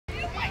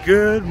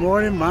Good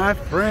morning, my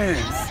friends.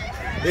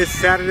 It's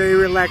Saturday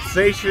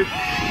relaxation,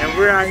 and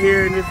we're out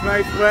here in this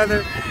nice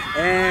weather,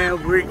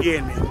 and we're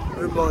getting it.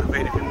 We're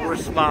motivated, and we're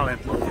smiling.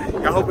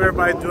 I hope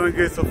everybody's doing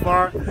good so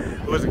far.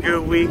 It was a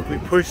good week. We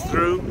pushed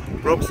through,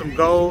 broke some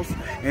goals,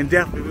 and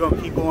definitely we're gonna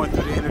keep going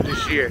through the end of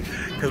this year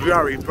because we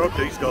already broke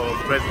these goals,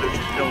 resolutions,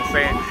 you know what I'm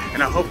saying?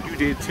 And I hope you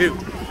did too.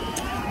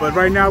 But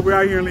right now we're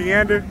out here in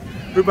Leander.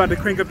 We're about to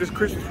crank up this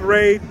Christmas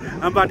parade.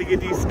 I'm about to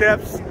get these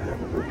steps,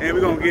 and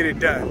we're gonna get it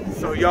done.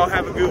 So y'all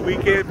have a good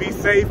weekend, be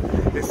safe.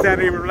 It's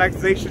Saturday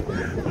relaxation,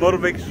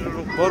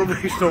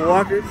 motivational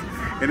walkers,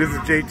 and this is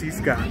JT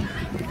Scott.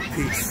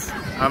 Peace.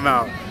 I'm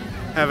out.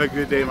 Have a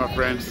good day, my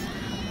friends.